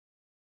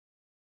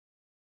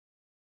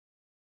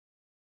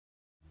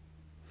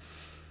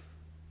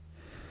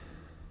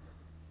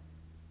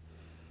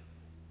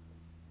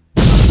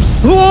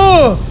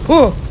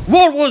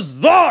What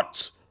was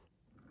that?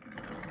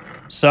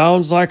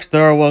 Sounds like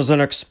there was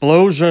an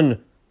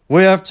explosion.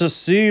 We have to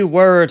see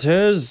where it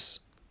is.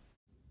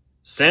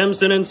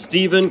 Samson and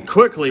Steven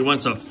quickly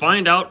went to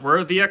find out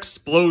where the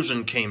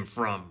explosion came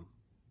from.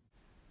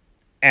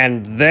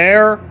 And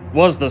there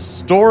was the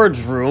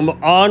storage room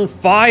on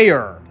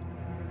fire.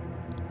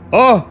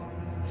 Oh,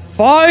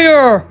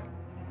 fire!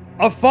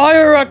 A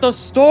fire at the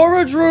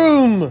storage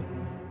room!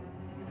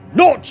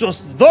 Not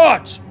just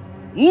that!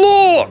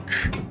 Look!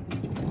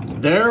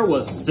 There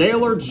was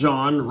Sailor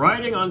John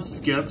riding on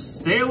Skiff,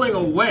 sailing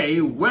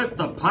away with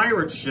the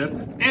pirate ship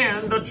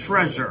and the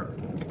treasure.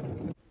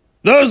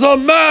 There's a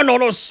man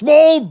on a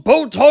small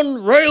boat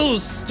on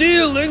rails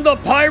stealing the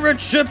pirate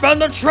ship and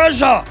the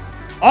treasure!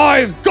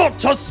 I've got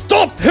to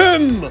stop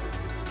him!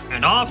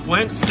 And off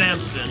went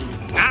Samson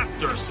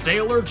after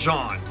Sailor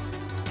John.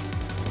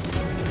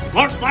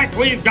 Looks like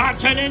we've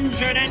got an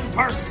engine in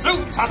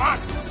pursuit of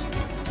us!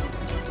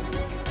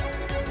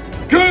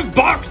 Give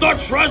back the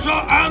treasure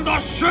and the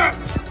ship!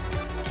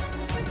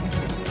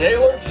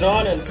 Sailor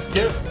John and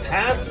Skiff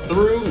passed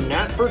through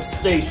Knapford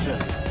Station.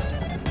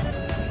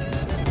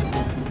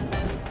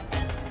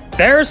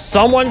 There's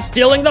someone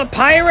stealing the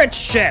pirate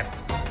ship!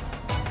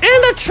 And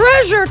the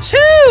treasure,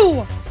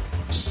 too!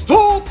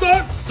 Stop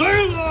that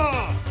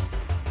sailor!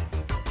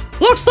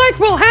 Looks like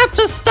we'll have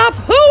to stop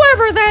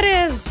whoever that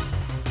is!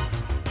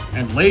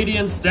 And Lady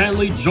and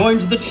Stanley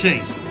joined the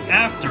chase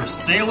after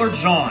Sailor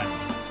John.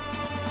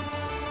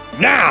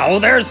 Now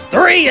there's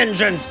 3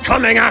 engines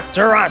coming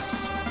after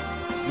us!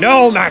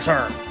 No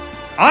matter!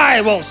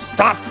 I will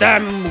stop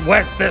them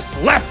with this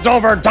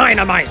leftover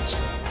dynamite!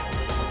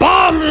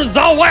 Bombs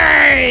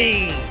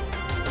away!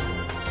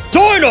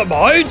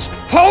 Dynamite?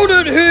 How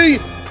did he?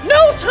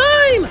 No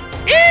time!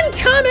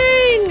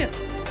 Incoming!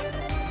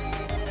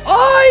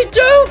 I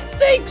don't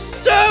think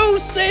so,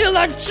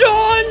 Sailor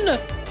John!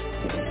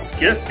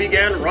 Skiff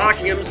began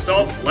rocking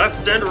himself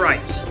left and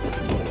right.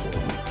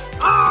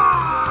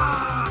 Ah!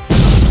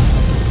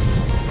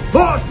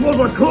 That was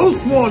a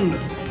close one!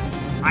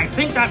 I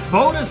think that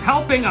boat is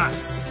helping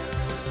us.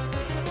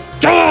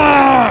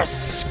 Gah!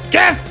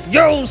 Skiff,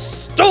 you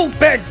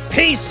stupid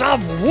piece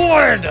of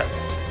wood!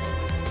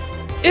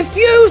 If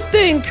you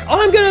think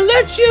I'm gonna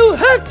let you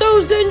hurt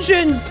those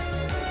engines,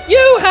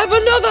 you have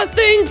another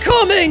thing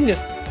coming!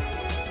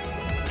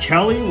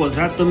 Kelly was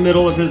at the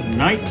middle of his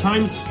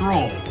nighttime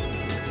stroll.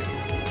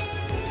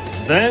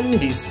 Then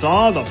he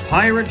saw the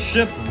pirate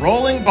ship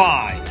rolling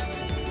by.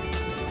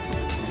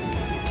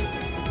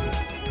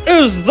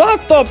 Is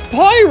that the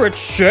pirate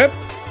ship?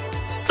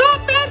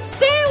 Stop that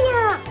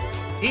sailor!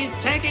 He's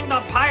taking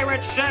the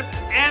pirate ship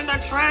and the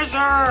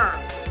treasure!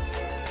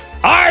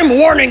 I'm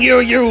warning you,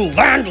 you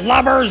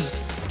landlubbers!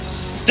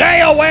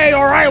 Stay away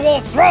or I will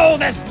throw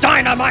this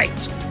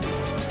dynamite!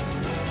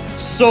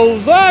 So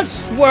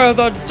that's where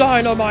the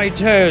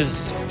dynamite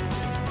is.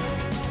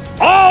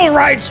 All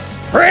right,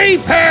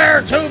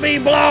 prepare to be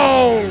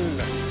blown!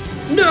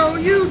 No,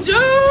 you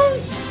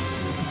don't!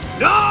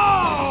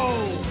 No!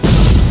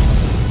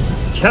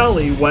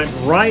 Kelly went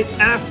right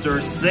after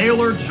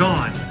Sailor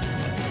John.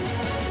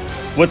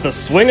 With the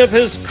swing of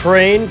his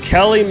crane,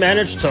 Kelly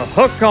managed to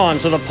hook on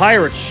to the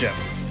pirate ship.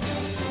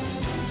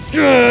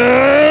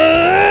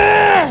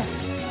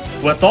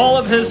 With all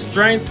of his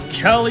strength,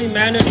 Kelly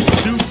managed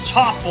to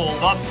topple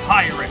the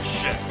pirate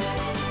ship.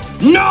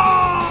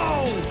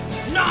 No!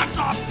 Not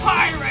the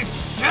pirate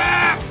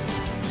ship!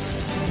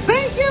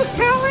 Thank you,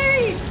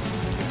 Kelly!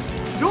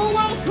 You're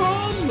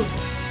welcome!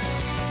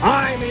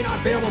 I may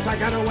not be able to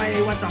get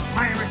away with the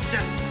pirate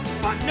ship,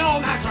 but no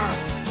matter!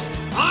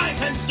 I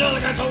can still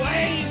get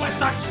away with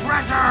the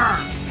treasure!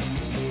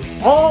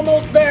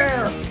 Almost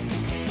there!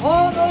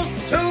 Almost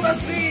to the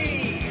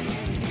sea!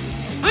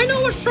 I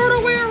know a shorter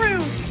way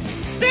around!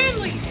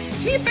 Stanley,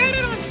 keep at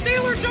it on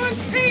Sailor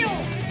John's tail!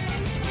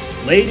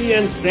 Lady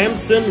and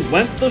Samson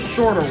went the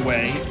shorter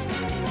way,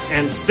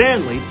 and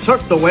Stanley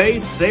took the way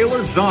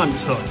Sailor John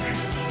took.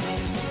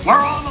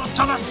 We're almost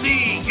to the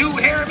sea! You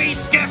hear me,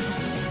 Skiff?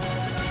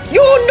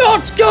 You're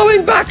not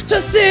going back to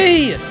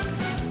sea!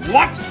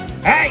 What?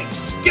 Hey,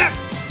 Skiff!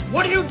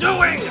 What are you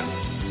doing?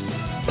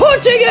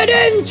 Putting an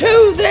end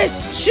to this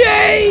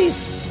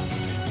chase!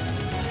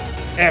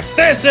 If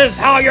this is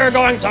how you're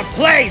going to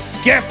play,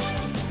 Skiff,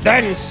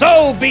 then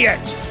so be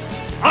it!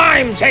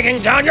 I'm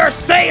taking down your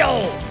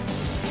sail!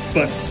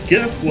 But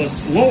Skiff was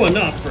slow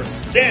enough for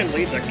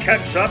Stanley to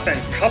catch up and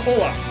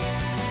couple up.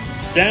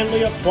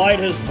 Stanley applied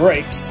his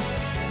brakes,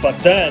 but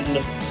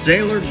then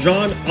Sailor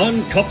John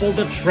uncoupled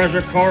the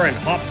treasure car and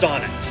hopped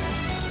on it.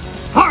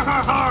 Har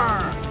har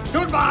har!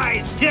 Goodbye,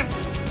 Skiff!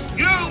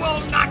 You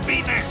will not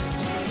be missed!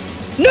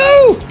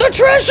 No! The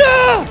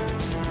treasure!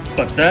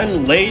 But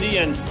then Lady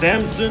and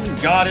Samson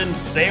got in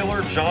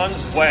Sailor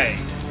John's way.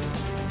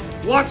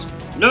 What?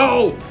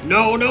 No!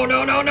 No, no,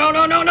 no, no, no,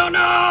 no, no, no,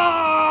 no!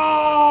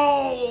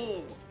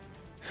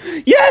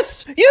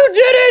 Yes! You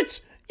did it!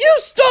 You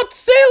stopped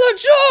Sailor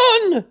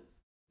John!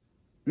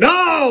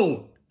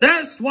 No!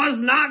 This was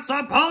not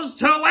supposed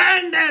to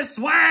end this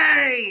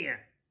way!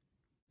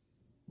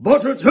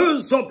 But it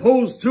is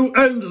supposed to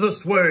end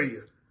this way,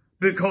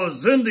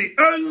 because in the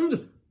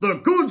end, the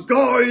good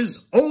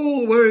guys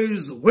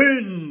always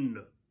win.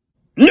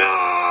 No!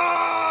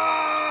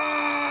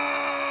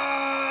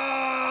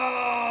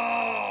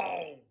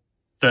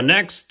 The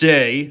next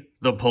day,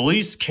 the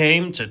police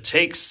came to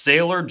take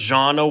Sailor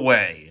John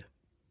away.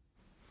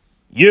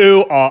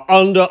 You are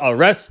under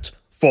arrest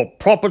for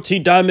property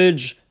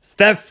damage,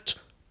 theft,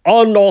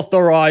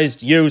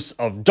 unauthorized use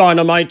of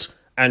dynamite,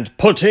 and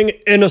putting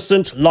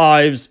innocent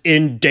lives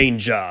in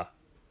danger.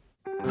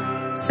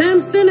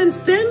 Samson and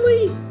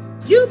Stanley,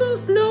 you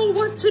both know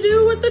what to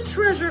do with the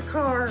treasure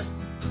car.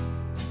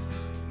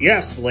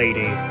 Yes,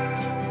 lady.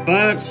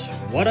 But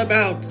what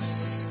about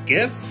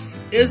Skiff,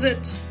 is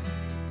it?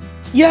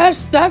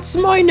 Yes, that's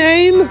my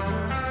name.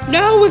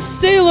 Now with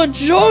Sailor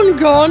John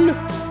gone,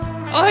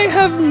 I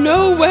have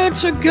nowhere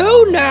to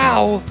go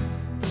now.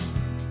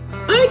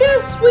 I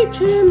guess we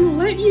can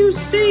let you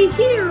stay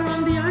here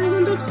on the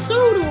island of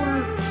Sodor.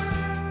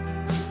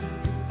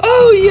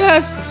 Oh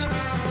yes,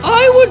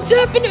 I would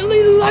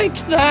definitely like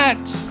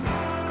that.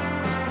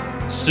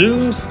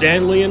 Soon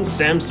Stanley and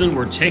Samson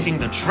were taking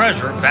the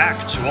treasure back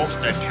to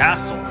Ulfstead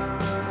Castle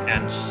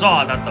and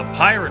saw that the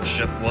pirate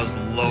ship was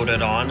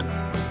loaded on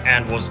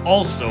and was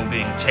also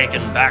being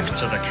taken back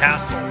to the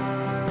castle.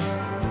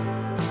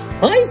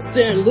 Hi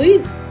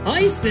Stanley,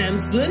 hi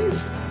Samson.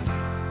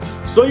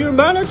 So you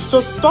managed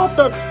to stop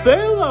that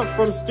sailor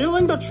from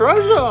stealing the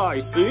treasure, I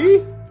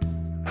see.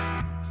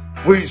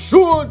 We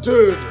sure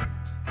did.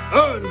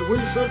 And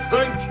we should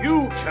thank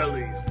you,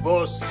 Kelly,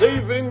 for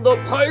saving the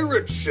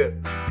pirate ship.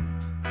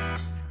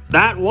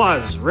 That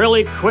was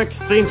really quick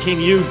thinking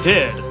you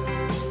did,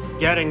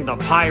 getting the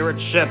pirate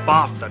ship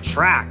off the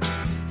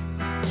tracks.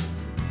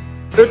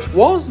 It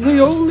was the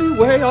only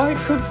way I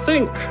could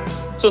think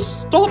to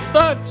stop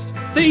that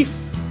thief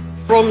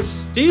from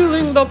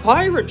stealing the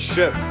pirate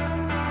ship.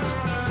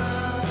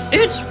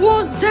 It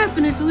was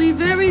definitely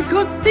very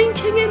good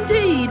thinking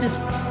indeed.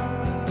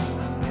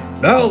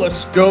 Now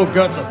let's go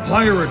get the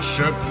pirate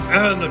ship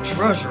and the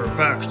treasure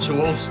back to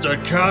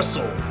Ulfstead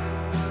Castle.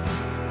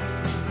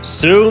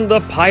 Soon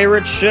the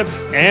pirate ship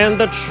and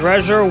the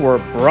treasure were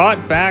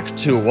brought back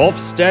to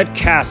Ulfstead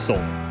Castle,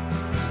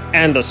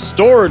 and the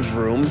storage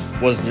room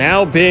was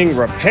now being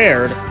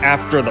repaired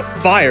after the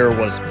fire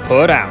was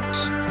put out.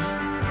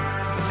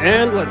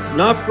 And let's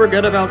not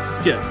forget about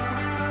Skiff,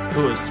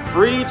 who is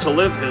free to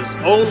live his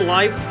own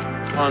life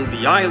on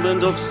the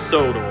island of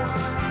Sodor.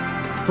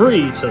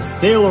 Free to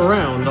sail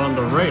around on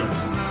the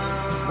rails,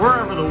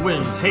 wherever the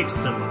wind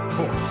takes him, of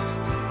course.